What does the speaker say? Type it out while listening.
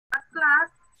class.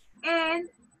 And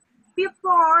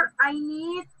before I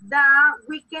need that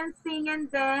we can sing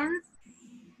and dance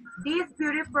this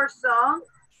beautiful song.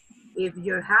 If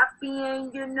you're happy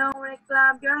and you know it,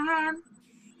 clap your hands.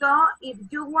 So if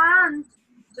you want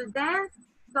to dance,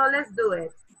 so let's do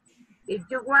it. If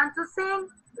you want to sing,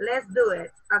 let's do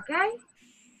it, okay?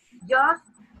 Just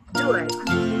do it.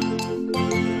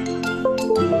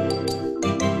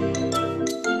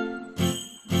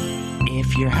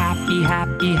 If you're happy,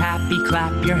 happy, happy,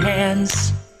 clap your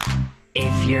hands.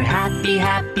 If you're happy,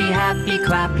 happy, happy,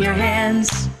 clap your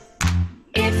hands.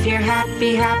 If you're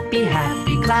happy, happy,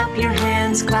 happy, clap your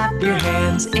hands, clap your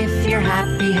hands. If you're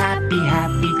happy, happy,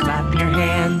 happy, clap your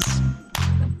hands.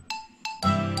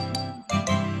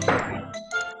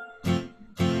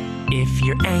 If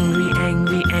you're angry,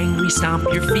 angry, angry, stomp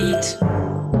your feet.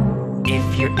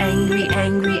 If you're angry,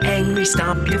 angry, angry,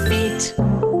 stomp your feet.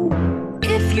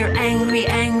 If you're angry,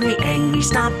 angry, angry,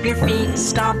 stomp your feet,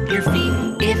 stomp your feet.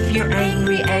 If you're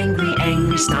angry, angry,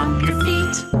 angry, stomp your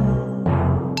feet.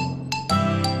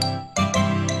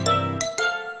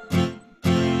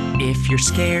 If you're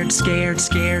scared, scared,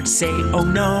 scared, say oh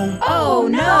no. Oh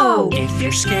no! If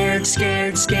you're scared,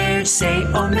 scared, scared, say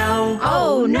oh no.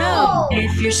 Oh no!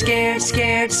 If you're scared,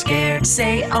 scared, scared,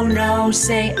 say oh no,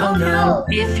 say oh no.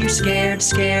 If you're scared,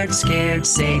 scared, scared,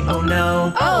 say oh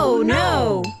no. Oh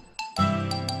no!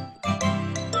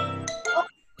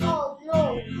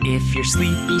 If you're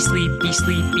sleepy, sleepy,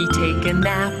 sleepy, take a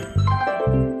nap.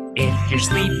 If you're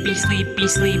sleepy, sleepy,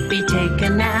 sleepy, take a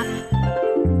nap.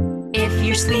 If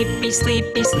you're sleepy,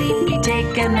 sleepy, sleepy,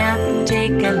 take a nap,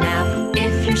 take a nap.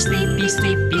 If you're sleepy,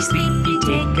 sleepy, sleepy,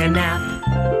 take a nap.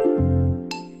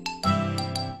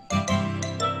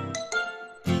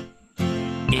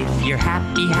 If you're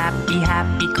happy, happy,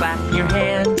 happy, clap your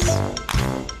hands.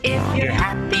 If you're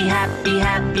happy, happy,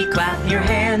 happy, clap your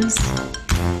hands.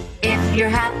 If you're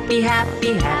happy,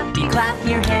 happy, happy, clap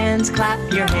your hands,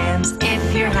 clap your hands.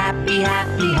 If you're happy,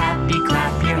 happy, happy,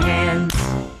 clap your hands.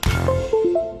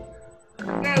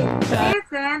 Okay,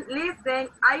 listen,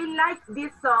 I like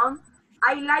this song.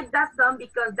 I like that song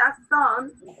because that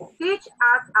song teach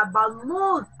us about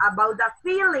mood, about the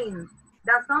feeling.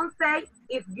 That song say,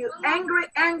 if you angry,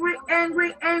 angry,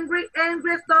 angry, angry,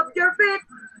 angry, stop your feet.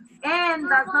 And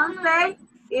that song say,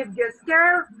 if you're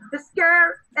scared,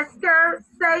 scared, scared,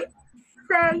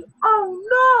 say, oh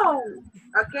no.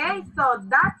 Okay, so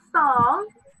that song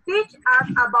teach us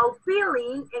about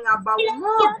feeling and about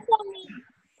mood.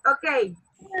 Okay,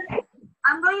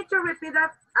 I'm going to repeat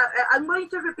that. I'm going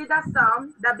to repeat that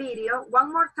song, the video,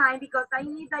 one more time because I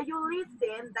need that you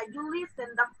listen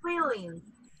the feeling,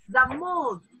 the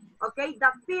mood, okay,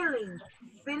 the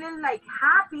feeling like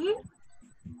happy,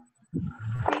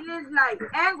 feeling like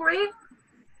angry,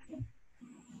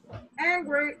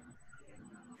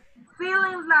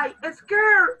 feeling like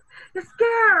scared,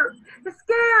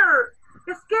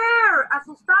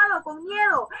 asustado, con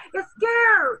miedo,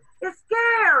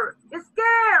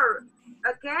 scared,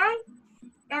 okay?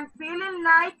 And feeling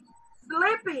like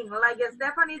sleeping, like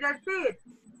Stephanie did,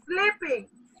 sleeping.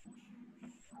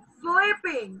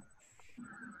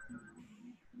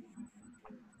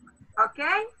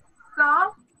 Okay,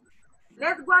 so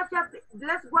let's watch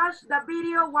the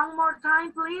video one more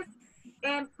time, please,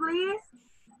 and please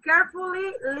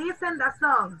carefully listen the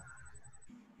song.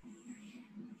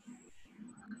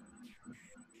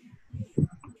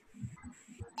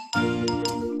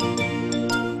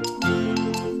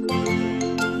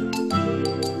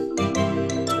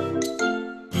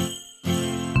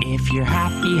 If you're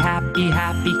happy, happy,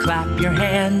 happy, clap your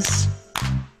hands.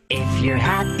 If you're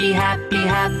happy, happy,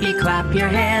 happy, clap your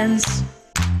hands.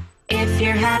 If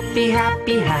you're happy,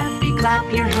 happy, happy,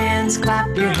 clap your hands,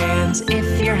 clap your hands.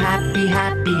 If you're happy,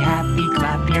 happy, happy,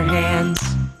 clap your hands.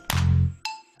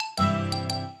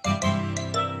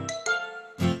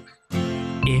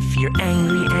 If you're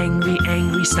angry, angry,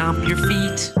 angry, stomp your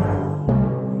feet.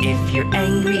 If you're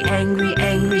angry, angry,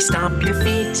 angry, stomp your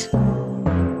feet.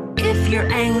 If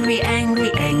you're angry,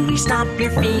 angry, angry, stomp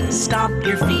your feet, stomp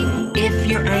your feet. If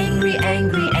you're angry,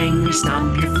 angry, angry,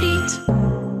 stomp your feet.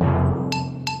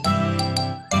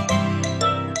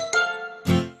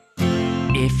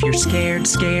 If you're scared,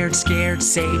 scared, scared,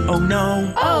 say oh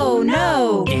no. Oh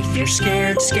no! If you're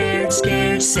scared, scared,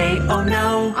 scared, say oh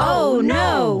no. Oh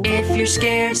no! If you're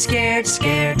scared, scared,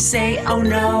 scared, say oh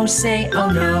no, say oh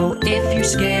no. If you're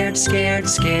scared, scared,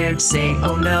 scared, say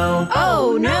oh no.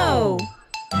 Oh no!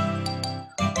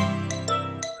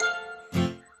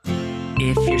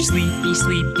 If you're sleepy,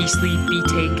 sleepy, sleepy,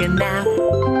 take a nap.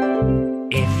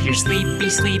 If you're sleepy,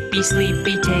 sleepy,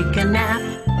 sleepy, take a nap.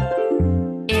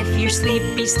 If you're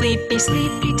sleepy, sleepy,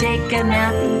 sleepy, take a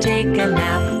nap, take a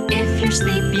nap. If you're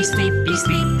sleepy, sleepy,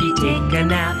 sleepy, take a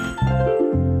nap.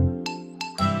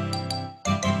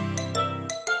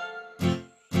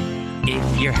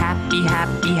 If you're happy,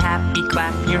 happy, happy,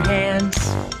 clap your hands.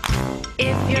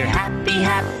 If you're happy,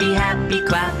 happy, happy,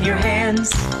 clap your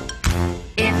hands.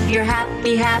 If you're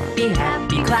happy, happy,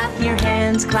 happy, clap your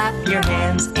hands, clap your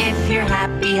hands. If you're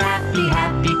happy, happy,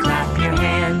 happy, clap your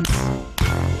hands.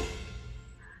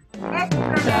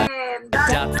 Excellent.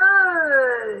 That's Ducks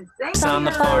good. Thank on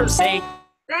the farm you. say,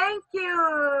 Thank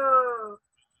you.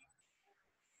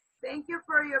 Thank you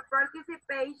for your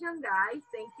participation, guys.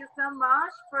 Thank you so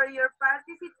much for your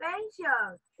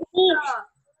participation. So,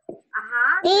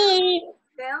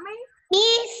 tell me.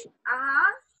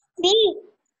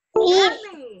 Tell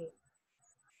me.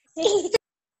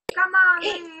 Come on,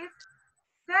 Liz.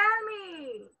 Tell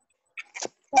me.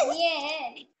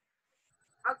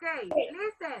 Okay,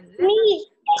 listen.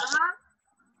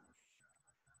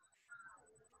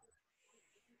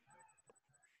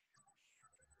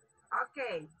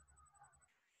 Okay.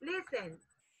 Listen.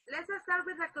 Let's start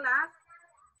with the class.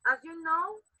 As you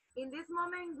know, in this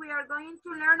moment we are going to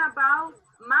learn about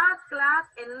math class,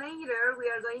 and later we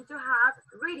are going to have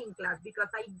reading class because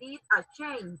I did a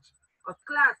change of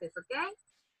classes, okay?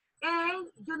 And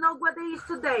you know what day is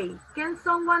today? Can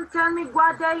someone tell me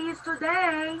what day is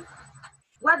today?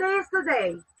 What day is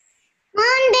today?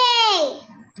 Monday.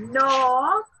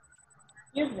 No.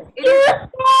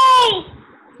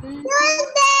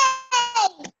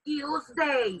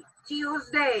 Tuesday.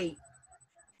 Tuesday.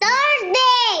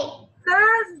 Thursday.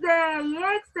 Thursday.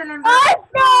 Excellent.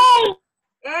 Thursday.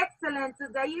 Excellent.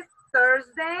 Today is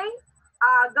Thursday,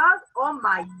 August. Oh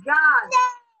my God.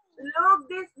 Look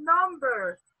this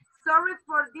number. Sorry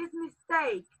for this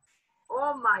mistake.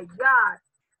 Oh my God.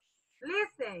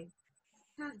 Listen.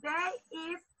 Today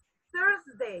is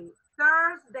Thursday.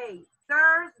 Thursday.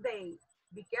 Thursday.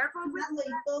 Be careful with that.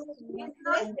 It's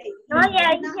not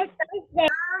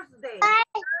Thursday.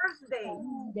 Thursday.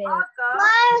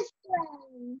 August.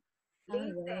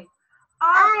 Listen.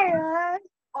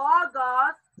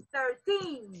 August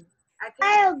 13.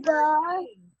 Okay.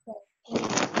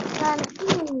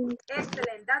 13.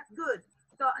 Excellent. That's good.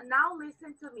 So now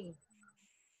listen to me.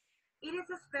 It is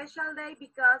a special day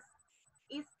because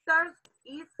it's Thursday.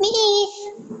 It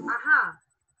is a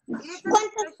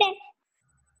special.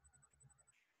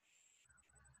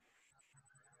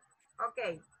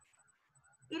 Okay.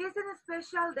 It is a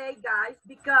special day, guys,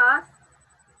 because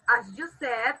as you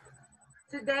said,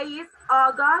 today is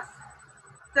August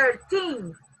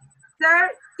 13.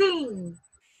 13.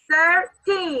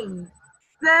 13.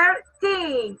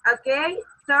 13. Okay?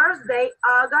 Thursday,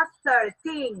 August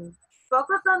 13.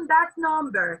 Focus on that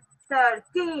number.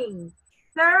 13.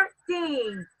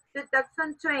 13.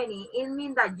 2020. It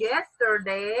means that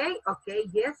yesterday, okay,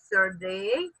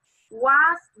 yesterday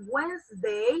was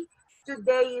Wednesday.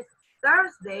 Today is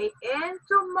Thursday, and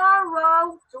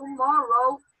tomorrow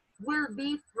will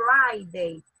be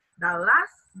Friday, the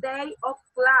last day of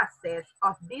classes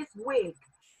of this week.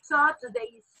 So today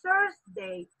is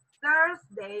Thursday,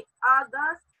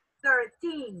 August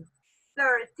 13.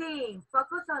 13.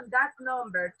 Focus on that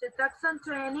number,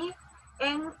 2020,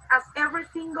 and as every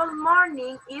single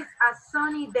morning is a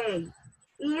sunny day.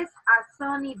 Is a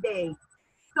sunny day.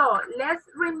 So let's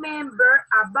remember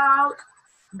about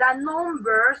the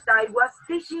numbers that I was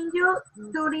teaching you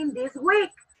during this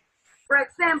week. For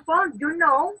example, you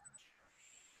know,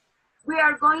 we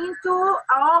are going to,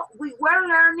 we were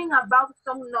learning about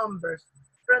some numbers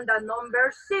from the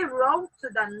number 0 to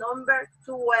the number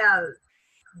 12.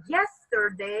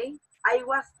 Yesterday, I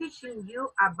was teaching you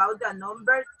about the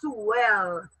number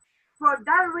 12. For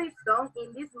that reason,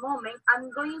 in this moment, I'm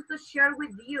going to share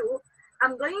with you,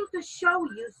 I'm going to show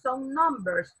you some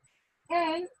numbers,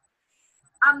 and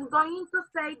I'm going to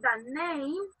say the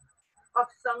name of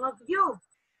some of you.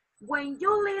 When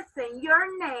you listen your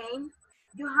name,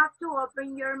 you have to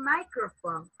open your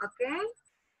microphone, okay?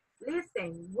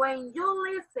 Listen, when you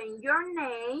listen your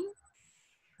name,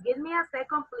 give me a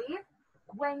second, please.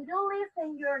 When you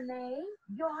listen your name,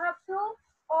 you have to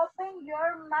open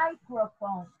your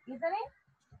microphone, isn't it?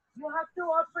 You have to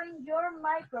open your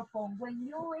microphone when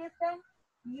you listen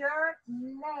your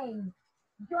name.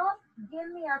 Just give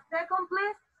me a second,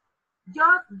 please.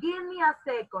 Just give me a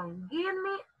second. Give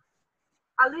me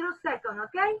a little second,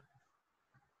 okay?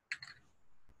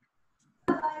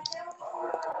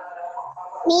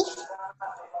 Miss.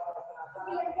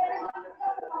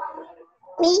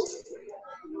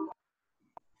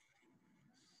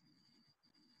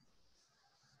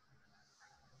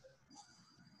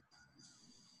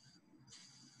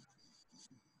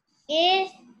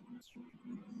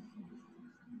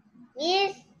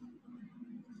 Is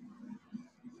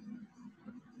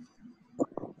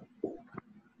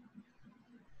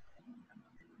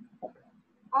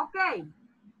Okay,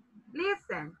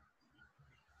 listen.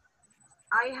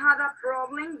 I had a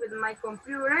problem with my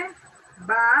computer,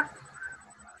 but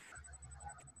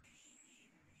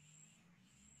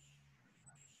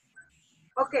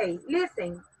okay,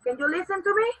 listen. Can you listen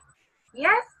to me?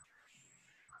 Yes?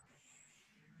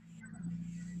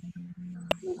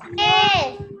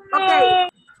 yes. Okay.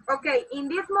 Okay, in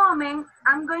this moment,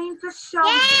 I'm going to show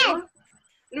you.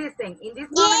 Listen, in this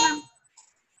moment,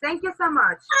 thank you so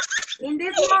much. In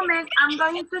this moment, I'm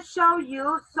going to show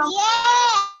you some.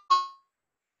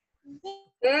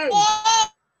 Okay,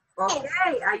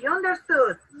 okay, I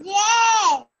understood.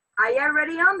 Yes. I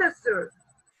already understood.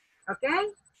 Okay?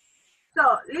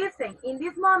 So listen, in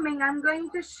this moment, I'm going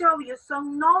to show you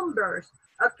some numbers.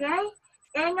 Okay?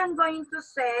 And I'm going to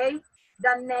say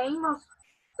the name of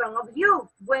some of you.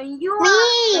 When you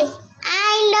Miss, are,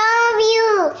 I love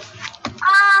you.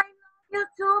 I love you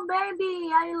too,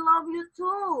 baby. I love you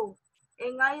too.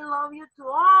 And I love you to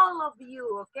all of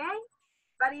you, okay?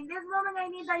 But in this moment, I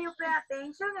need that you pay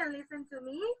attention and listen to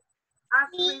me. As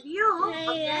review,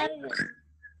 okay?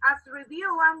 As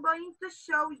review, I'm going to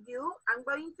show you,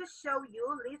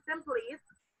 listen please.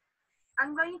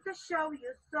 I'm going to show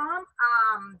you some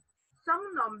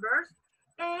numbers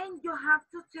and you have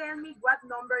to tell me what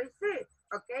number is it,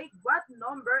 okay? What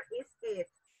number is it?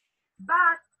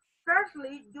 But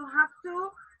firstly, you have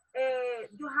to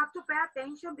pay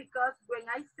attention because when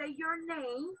I say your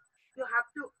name, you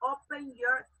have to open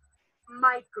your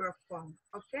microphone,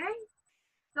 okay?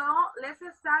 So let's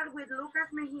start with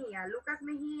Lucas Mejia. Lucas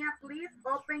Mejia, please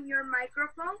open your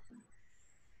microphone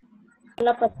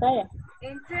La pantalla.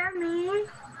 and tell me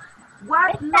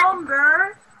what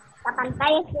number. La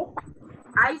pantalla es esta.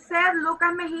 I said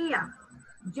Lucas Mejia.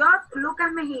 Just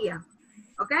Lucas Mejia,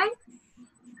 okay?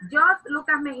 Just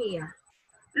Lucas Mejia.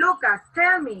 Lucas,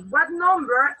 tell me, what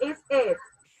number is it?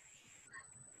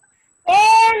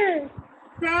 10.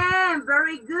 10,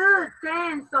 very good,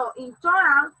 10. So in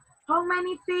total, how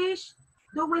many fish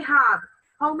do we have?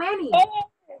 How many?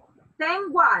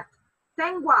 10 what?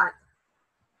 10 what?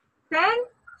 10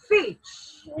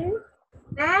 fish.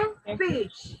 10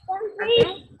 fish.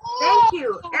 Okay? Thank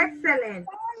you, excellent.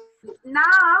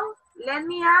 Now, let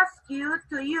me ask you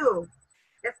to you.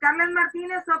 Scarlett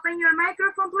Martinez, open your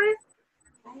microphone, please.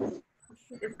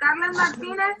 Scarlett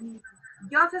Martinez,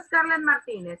 just Scarlett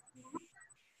Martinez.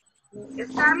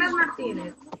 Scarlett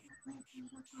Martinez.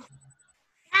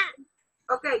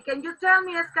 Okay, can you tell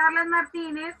me, Scarlett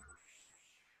Martinez,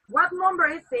 what number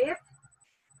is it?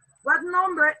 What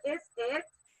number is it?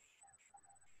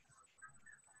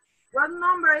 What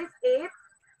number is it?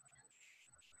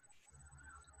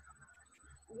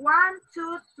 1,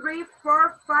 2, 3,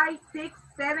 4, 5, 6,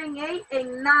 7, 8,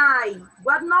 and 9.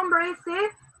 What number is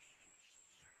it?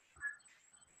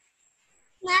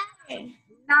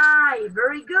 9.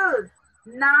 Very good.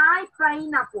 9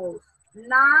 pineapples.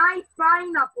 9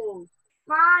 pineapples.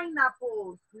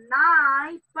 Pineapples.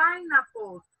 9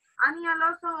 pineapples. Annie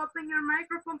Alonso, open your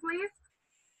microphone, please.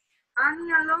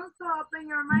 Annie Alonso, open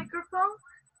your microphone.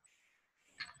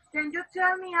 Can you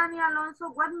tell me, Annie Alonso,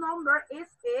 what number is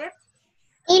it?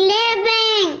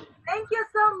 11. Thank you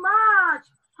so much.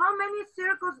 How many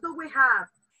circles do we have?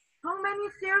 How many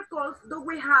circles do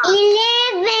we have?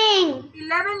 11.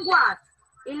 11 what?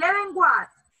 11 what?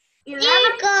 11?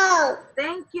 Circle.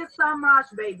 Thank you so much,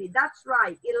 baby. That's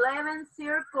right. 11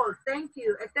 circles. Thank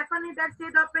you. Stephanie, that's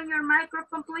it. Open your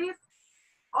microphone, please.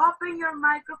 Open your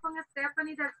microphone,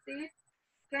 Stephanie. That's it.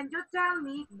 Can you tell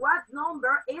me what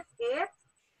number is it?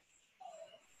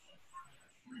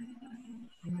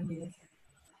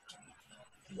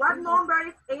 What number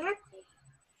is it?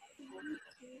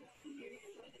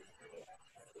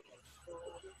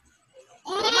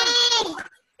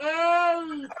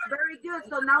 8. Very good.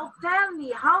 So now tell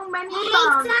me, how many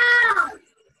sons?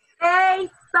 8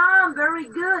 sons. Very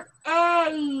good.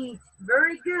 8.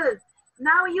 Very good.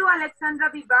 Now you, Alexandra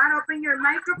Vivar, open your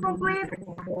microphone, please.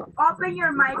 Open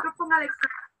your microphone,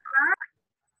 Alexandra,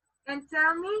 and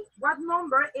tell me what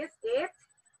number is it?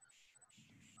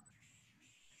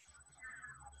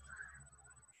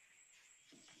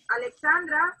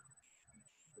 Alexandra,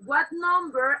 what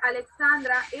number,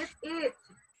 Alexandra, is it?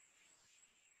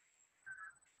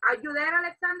 Are you there,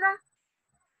 Alexandra?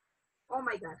 Oh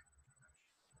my God.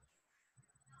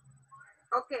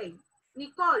 Okay,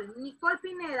 Nicole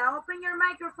Pineda, open your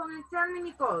microphone and tell me,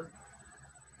 Nicole,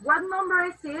 what number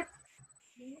is it?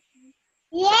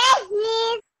 Yes,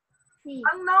 Miss.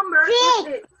 What number is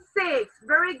it? 6.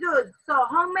 Very good. So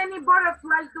how many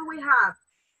butterflies do we have?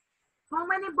 How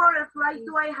many butterflies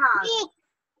do I have?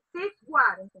 6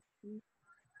 what? 6.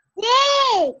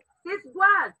 6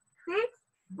 what? 6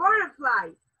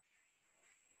 butterflies.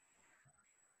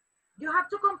 You have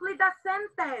to complete that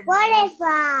sentence.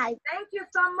 Butterfly. Thank you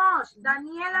so much.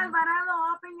 Daniel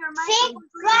Alvarado, open your 6 microphone,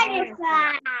 please.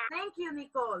 butterfly. Thank you,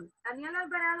 Nicole. Daniel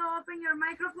Alvarado, open your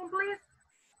microphone, please.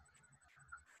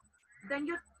 Then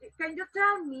can you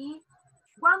tell me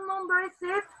what number is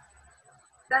it?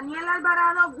 Daniel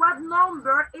Alvarado, what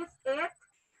number is it?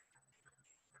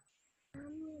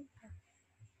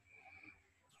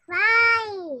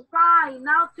 5. 5.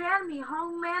 Now tell me, how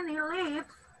many leaves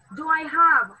do I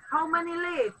have? How many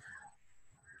leaves?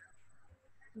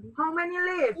 How many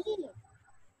leaves?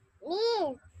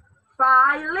 Leaf.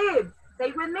 5 leaves.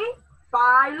 Say with me.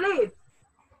 5 leaves.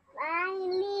 5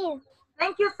 leaves.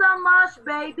 Thank you so much,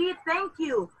 baby. Thank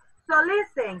you. So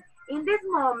listen, in this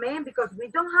moment, because we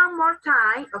don't have more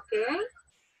time, okay?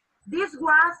 This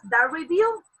was the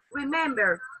review.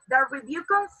 Remember, the review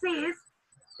consists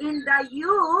in that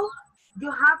you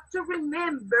have to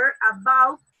remember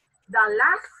about the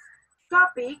last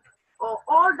topic or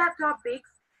all the topics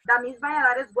that Ms.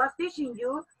 Valladares was teaching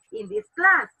you in this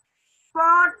class.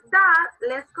 For that,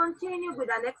 let's continue with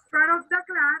the next part of the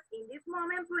class. In this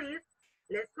moment, please,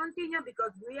 let's continue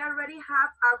because we already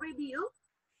have a review.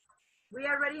 We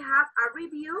already have a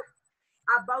review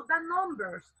about the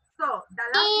numbers. So, the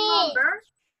last number,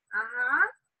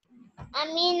 A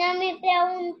mí no me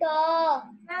preguntó.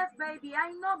 Yes, baby,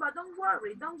 I know, but don't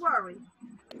worry, don't worry.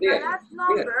 The last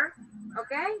number,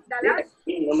 okay? The last...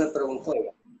 No me preguntó. No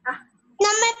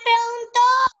me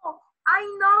preguntó. I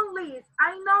know, Liz.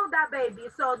 I know that, baby.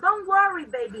 So don't worry,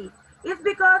 baby. It's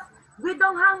because we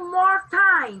don't have more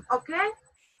time, okay?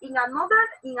 In another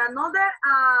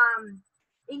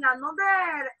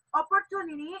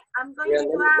opportunity, I'm going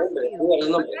to ask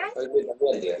you, okay?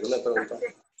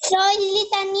 Soy Liz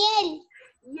Daniel.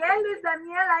 Yes, Liz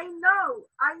Daniel, I know.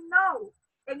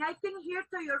 And I can hear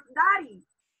to your daddy.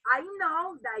 I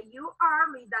know that you are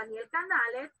Liz Daniel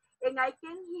Canales, and I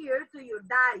can hear to your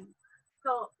daddy.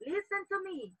 So listen to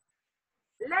me.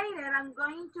 Later, I'm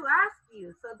going to ask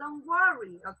you, so don't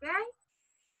worry, okay?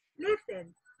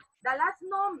 Listen, the last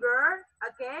number,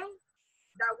 okay,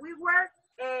 that we were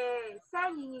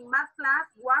saying in math class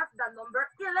was the number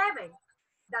 11.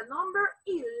 The number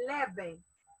 11.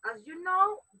 As you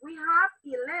know, we have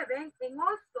 11, and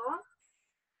also,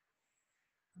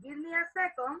 give me a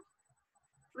second.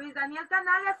 Luis Daniel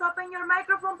Canales, open your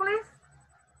microphone, please.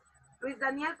 Luis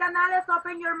Daniel Canales,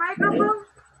 open your microphone.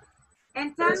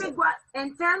 And tell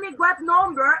me what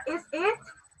number is it?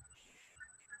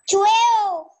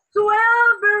 12. 12,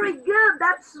 very good.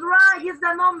 That's right. It's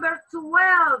the number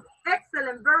 12.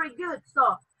 Excellent, very good.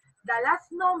 So the last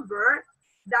number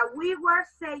that we were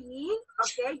saying,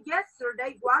 okay,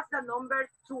 yesterday was the number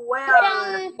 12.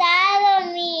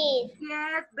 Preguntado, Miss.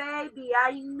 Yes, baby,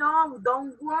 I know.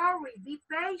 Don't worry. Be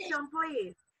patient,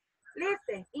 please.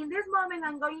 Listen, in this moment,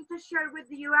 I'm going to share with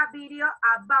you a video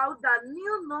about the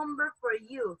new number for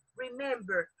you.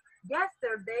 Remember,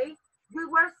 yesterday, we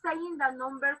were saying the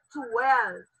number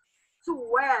 12.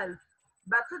 12.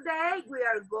 But today, we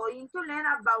are going to learn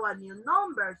about a new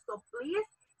number. So please,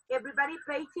 everybody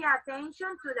pay attention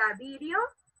to the video,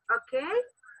 okay?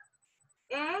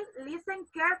 And listen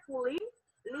carefully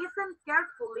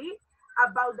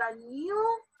about the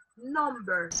new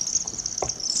number.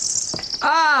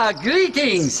 Ah,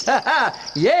 greetings!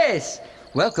 Yes,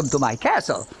 welcome to my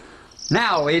castle.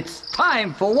 Now it's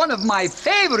time for one of my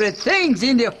favorite things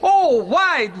in the whole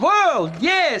wide world.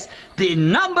 Yes, the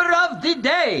number of the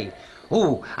day.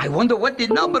 Oh, I wonder what the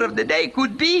number of the day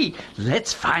could be.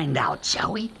 Let's find out,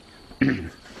 shall we?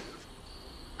 1,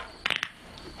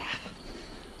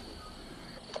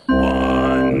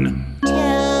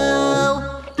 2,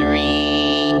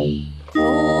 3,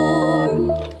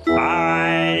 4,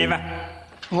 5,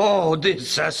 Oh, the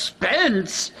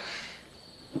suspense.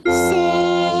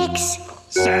 6,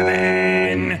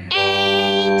 7,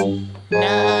 8,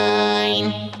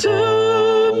 9,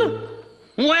 10,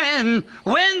 When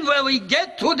will we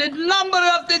get to the number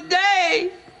of the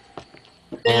day?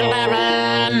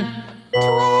 11,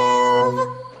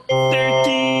 12,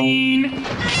 13.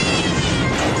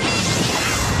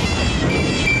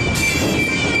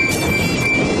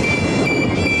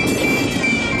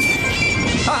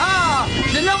 Aha!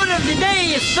 The number of the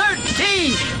day is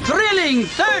 13! Thrilling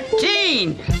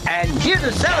 13! And here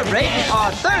to celebrate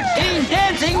are 13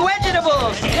 dancing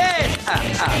vegetables! Yes!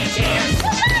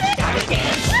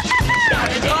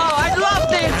 Oh, I love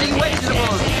dancing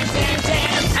vegetables!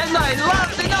 And I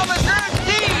love the number 13!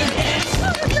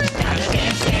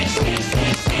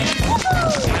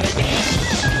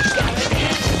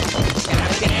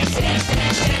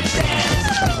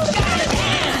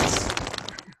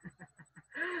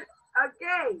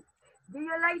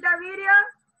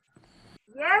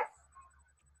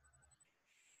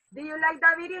 Do you like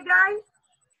that video, guys?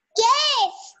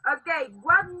 Yes. Okay,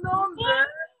 what number?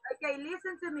 Okay,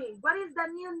 listen to me. What is the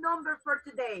new number for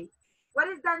today? What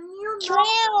is the new number?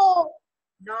 12.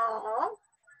 No.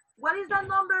 What is the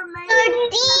number, man?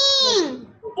 13.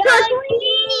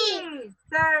 13.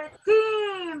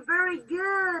 13. Very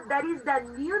good. That is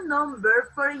the new number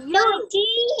for you.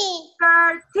 13.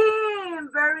 13.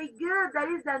 Very good. That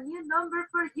is the new number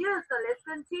for you. So let's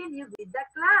continue with the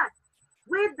class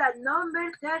with the number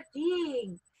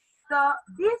 13. So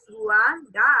this one,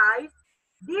 guys,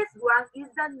 this one is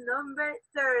the number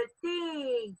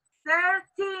 13.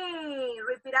 13.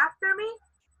 Repeat after me.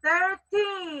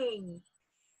 13.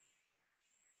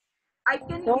 I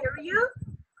can hear you.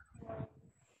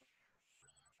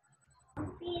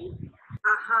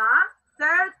 Uh-huh.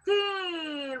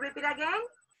 13. Repeat again.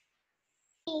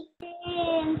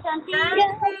 13.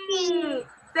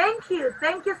 Thank you.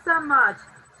 Thank you so much.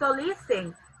 So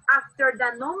listen. After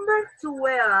the number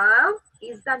 12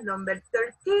 is the number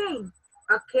 13.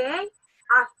 Okay?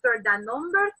 After the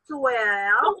number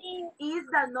 12 is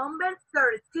the number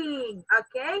 13.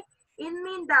 Okay? It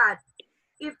means that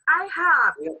if I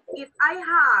have, listen,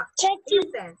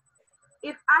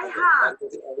 if I have,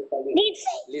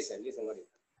 Listen. To me.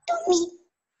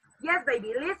 yes,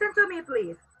 baby, listen to me,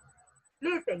 please.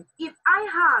 Listen, if I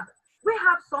have, we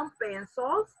have some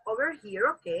pencils over here,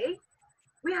 okay?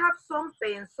 We have some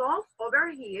pencils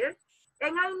over here,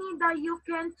 and I need that you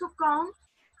can to count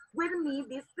with me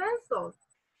these pencils.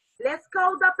 Let's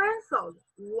count the pencils.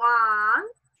 1,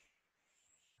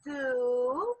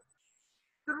 2,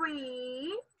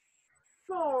 3,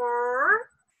 4,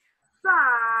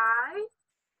 5,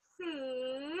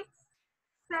 6,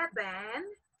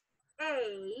 7,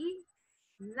 8,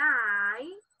 9,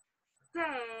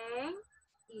 10,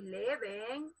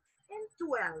 11, and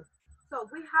 12. So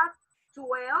we have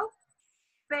 12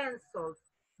 pencils.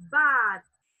 But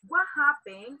what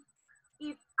happens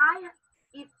if I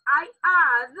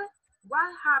add,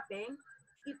 what happens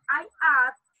if I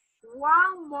add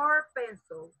one more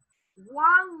pencil?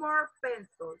 One more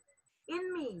pencil. It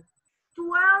means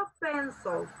 12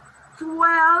 pencils.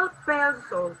 12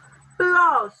 pencils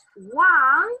plus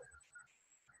 1.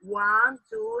 1,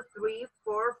 2, 3,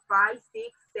 4, 5, 6,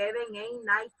 7, 8,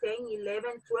 9, 10,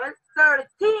 11, 12,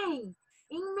 13.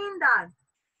 It means that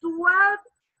 12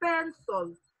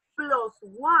 pencils plus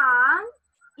 1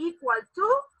 equal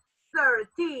to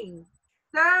 13.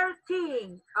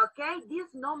 13. Okay,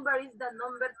 this number is the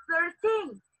number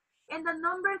 13. And the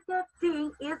number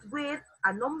 13 is with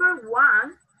a number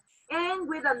 1 and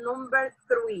with a number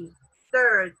 3.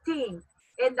 13.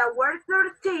 And the word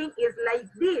 13 is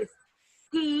like this.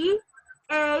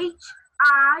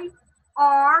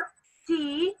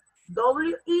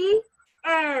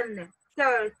 T-H-I-R-T-W-E-N.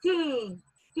 13.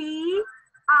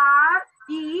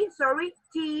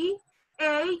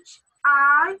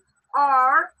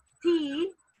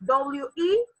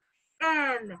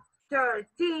 T-H-I-R-T-W-E-N.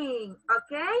 13.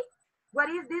 Okay? What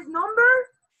is this number?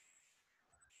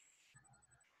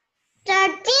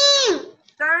 13.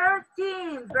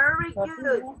 13. Very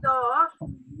good. So,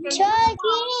 can you,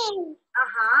 13.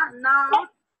 now,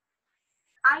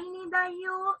 I need that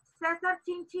you, Cesar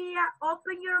Chinchilla,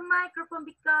 open your microphone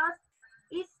because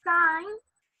it's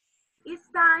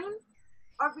time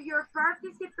of your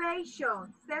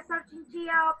participation. Cesar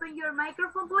Chinchilla, open your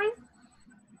microphone, please.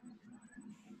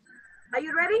 Are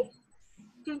you ready?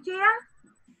 Chinchilla?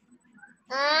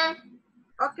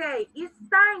 Okay, it's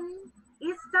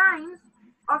time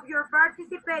of your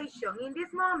participation. In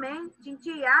this moment,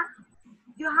 Chinchilla,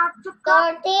 you have to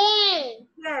count. 13.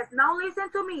 Yes, now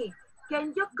listen to me.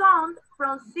 Can you count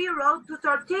from 0 to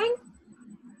 13?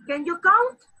 Can you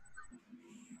count?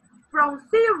 From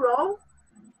 0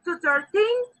 to 13?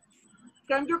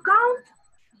 Can you count?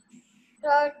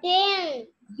 13.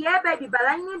 Yeah, baby, but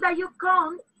I need that you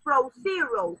count from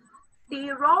 0.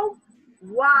 0,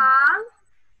 1,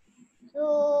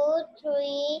 2,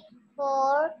 3,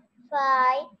 4,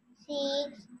 5, 6,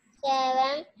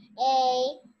 7,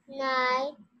 8,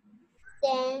 9,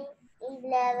 10,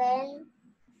 11,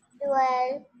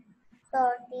 12,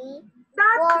 13.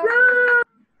 That's 14. good.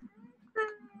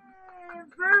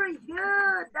 Very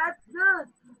good. That's good.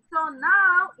 So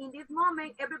now, in this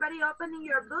moment, everybody opening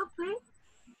your book, please.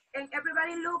 And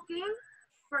everybody looking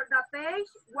for the page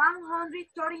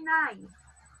 139.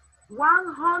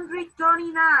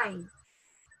 139.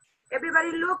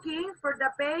 Everybody looking for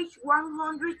the page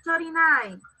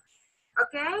 139.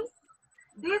 Okay?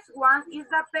 This one is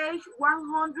the page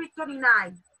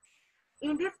 139.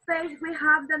 In this page, we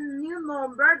have the new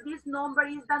number. This number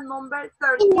is the number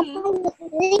 13.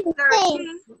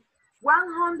 13,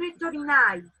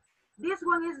 139. This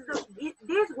one is the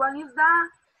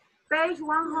page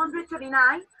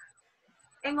 139.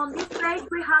 And on this page,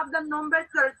 we have the number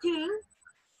 13.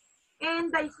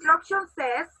 And the instruction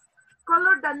says,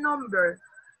 color the number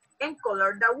and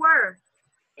color the word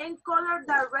and color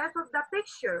the rest of the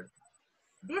picture.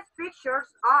 These pictures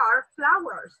are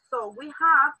flowers. So we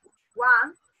have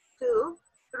 1, 2,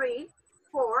 3,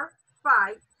 4,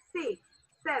 5, 6,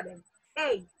 7,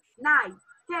 8, 9,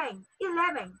 10,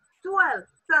 11, 12,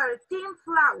 13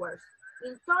 flowers.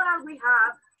 In total, we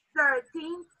have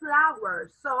 13 flowers.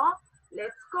 So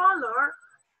let's color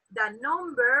the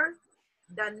number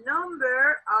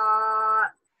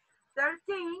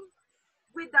 13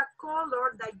 with the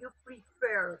color that you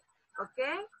prefer,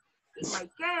 okay? In my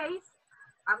case,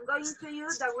 I'm going to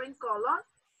use the green color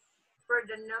for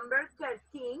the number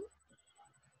 13.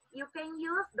 You can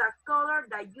use the color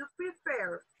that you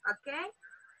prefer, okay?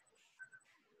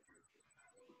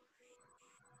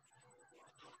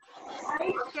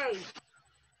 Okay.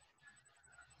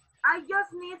 I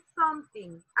just need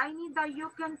something. I need that you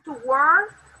can to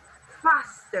work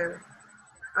faster,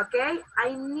 okay?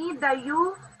 I need that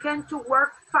you can to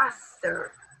work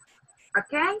faster,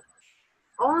 okay?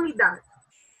 Only that.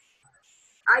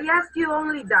 I ask you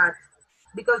only that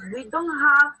because we don't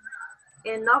have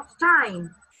enough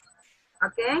time,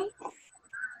 okay?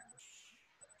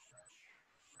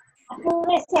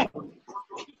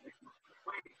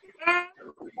 And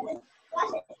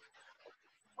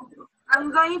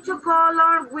I'm going to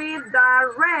color with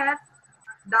the red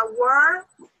the word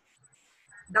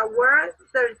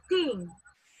 13.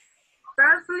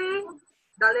 Firstly,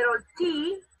 the little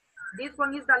T. This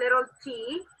one is the little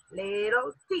T,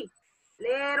 little T,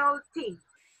 little T.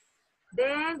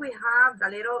 Then we have the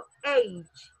little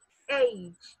H,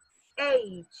 H,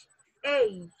 H,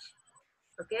 H.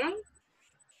 Okay?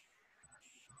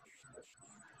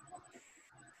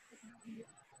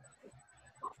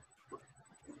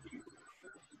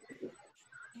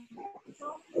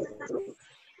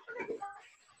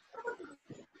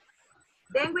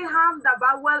 Then we have the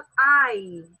vowel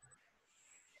I.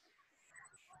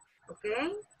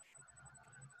 Okay?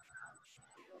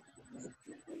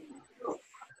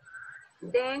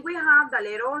 Then we have the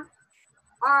little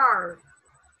R.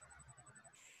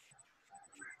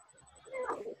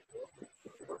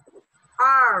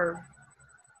 R.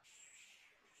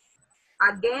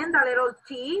 Again, the little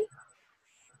T.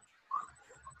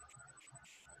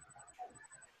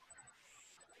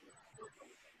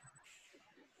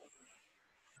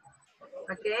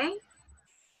 Okay?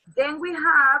 Then we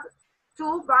have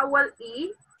two vowel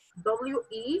E,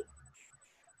 W-E.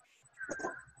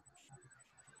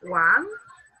 1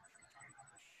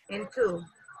 and 2,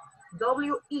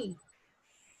 W-E.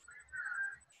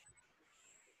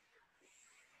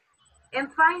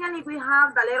 And finally, we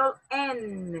have the little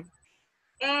N.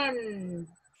 N.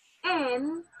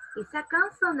 N is a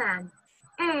consonant.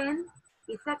 N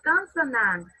is a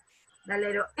consonant. The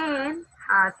little N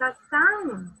has a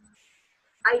sound.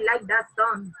 I like that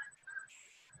sound.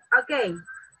 Okay,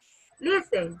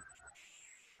 listen.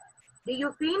 Did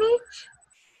you finish?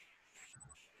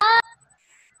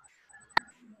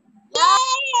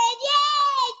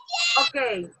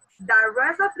 Okay, the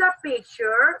rest of the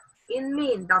picture, it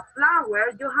means the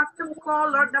flower, you have to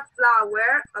color the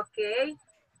flower, okay?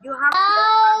 You have to...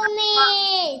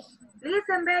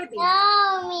 Listen, baby.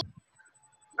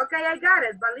 Okay, I got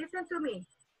it, but listen to me.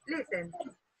 Listen.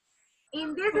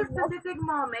 In this specific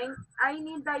moment, I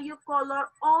need that you color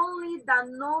only the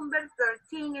number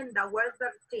 13 and the word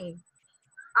 13.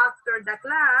 After the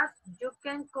class, you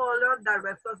can color the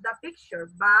rest of the picture,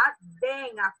 but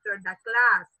then after the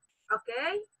class,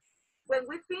 okay? When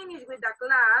we finish with the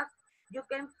class, you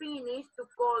can finish to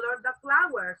color the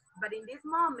flowers, but in this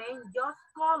moment, just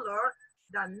color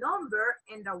the number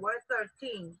and the word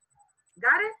 13.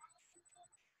 Got it?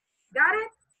 Got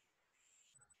it?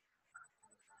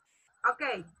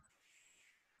 Okay.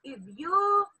 If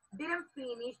you didn't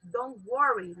finish, don't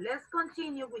worry. Let's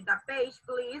continue with the page,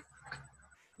 please.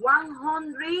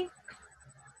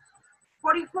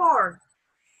 144.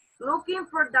 Looking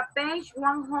for the page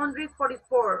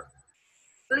 144.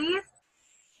 Please,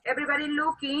 everybody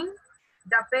looking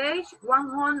the page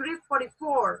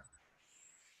 144.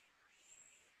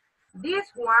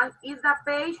 This one is the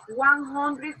page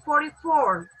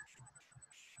 144.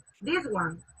 This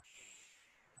one.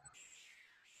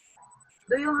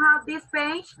 Do you have this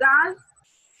page, guys?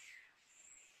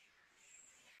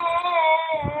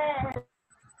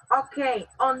 Okay,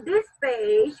 on this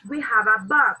page, we have a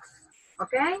box,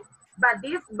 okay? But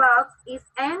this box is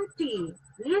empty.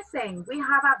 Listen, we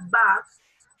have a box,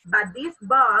 but this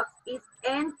box is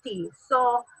empty.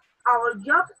 So our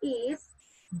job is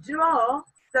draw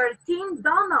 13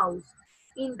 donuts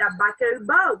in the bakery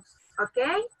box,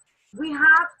 okay? We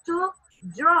have to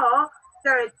draw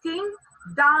 13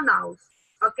 donuts,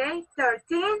 okay?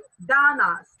 13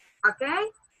 donuts, okay?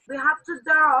 We have to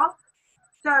draw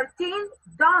 13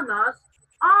 donuts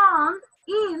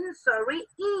in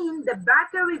the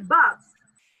bakery box.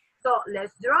 So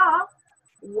let's draw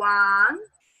 1,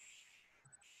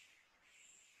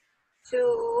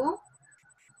 2,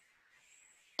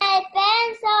 A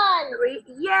pencil. 3.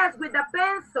 Yes, with a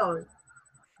pencil.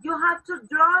 You have to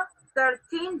draw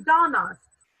 13 donuts.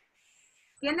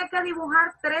 Tiene que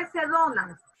dibujar 13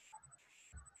 donas.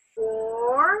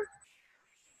 4,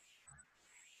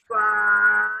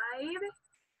 5,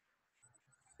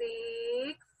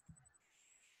 6,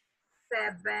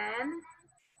 7,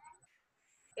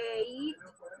 8,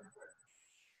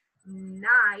 9,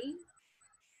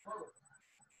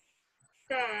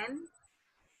 10,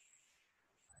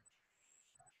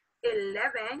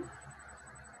 11,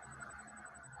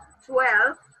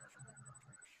 12,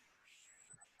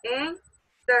 and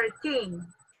 13.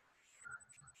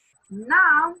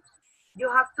 Now you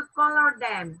have to color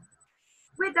them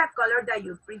with the color that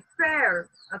you prefer,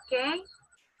 okay?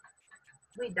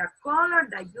 With the color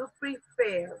that you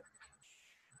prefer.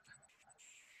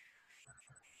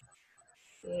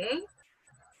 Okay?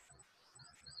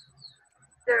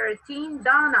 13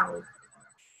 donuts.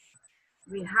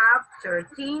 We have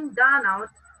 13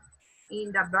 donuts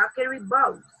in the bakery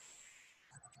box.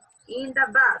 In the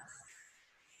box.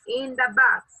 In the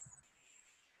box.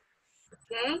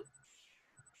 Okay?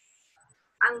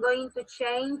 I'm going to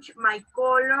change my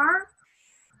color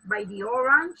by the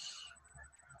orange.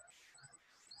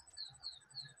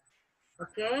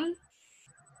 Okay?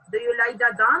 Do you like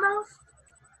the donuts?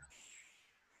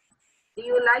 Do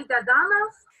you like the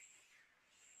donuts?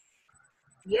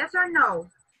 Yes or no?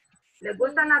 ¿Les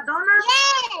gustan las donas?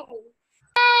 Yes.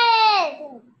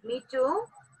 Yes. Me too.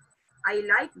 I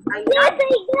like I got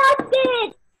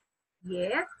it.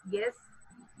 Yes, yes.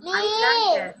 Me. I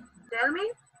like it. Tell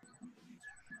me.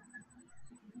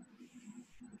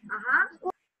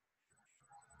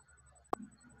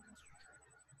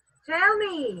 Tell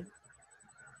me.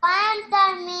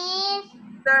 ¿Cuántas, Miss?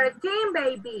 13,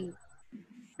 baby.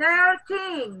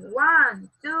 13. 1,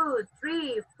 2,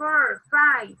 3, 4,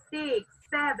 5, 6,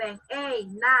 7, 8,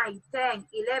 9, 10,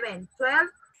 11, 12,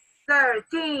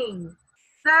 13.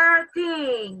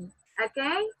 13.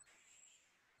 Okay?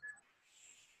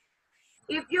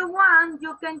 If you want,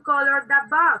 you can color the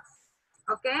box.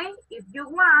 Okay? If you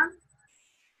want,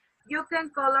 you can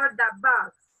color the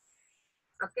box.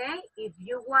 Okay? If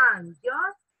you want,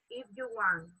 just if you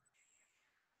want.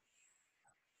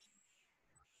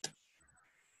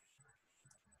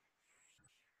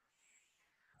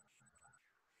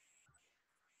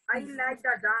 I like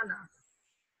the donuts.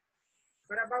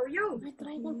 What about you?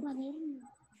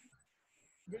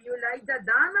 Do you like the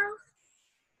donuts?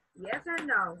 Yes or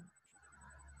no?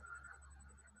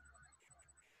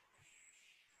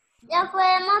 Ya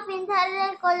podemos pintar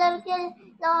el color que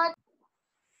los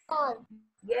otros.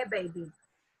 Yeah, baby.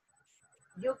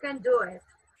 You can do it.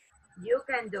 You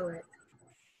can do it.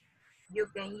 You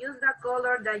can use the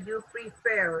color that you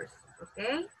prefer,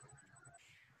 okay?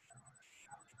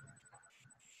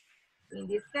 In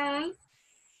this case,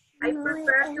 I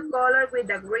prefer to color with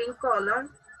the green color.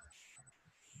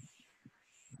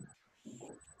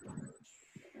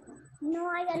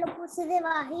 No, ya lo puse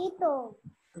debajito.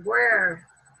 Where?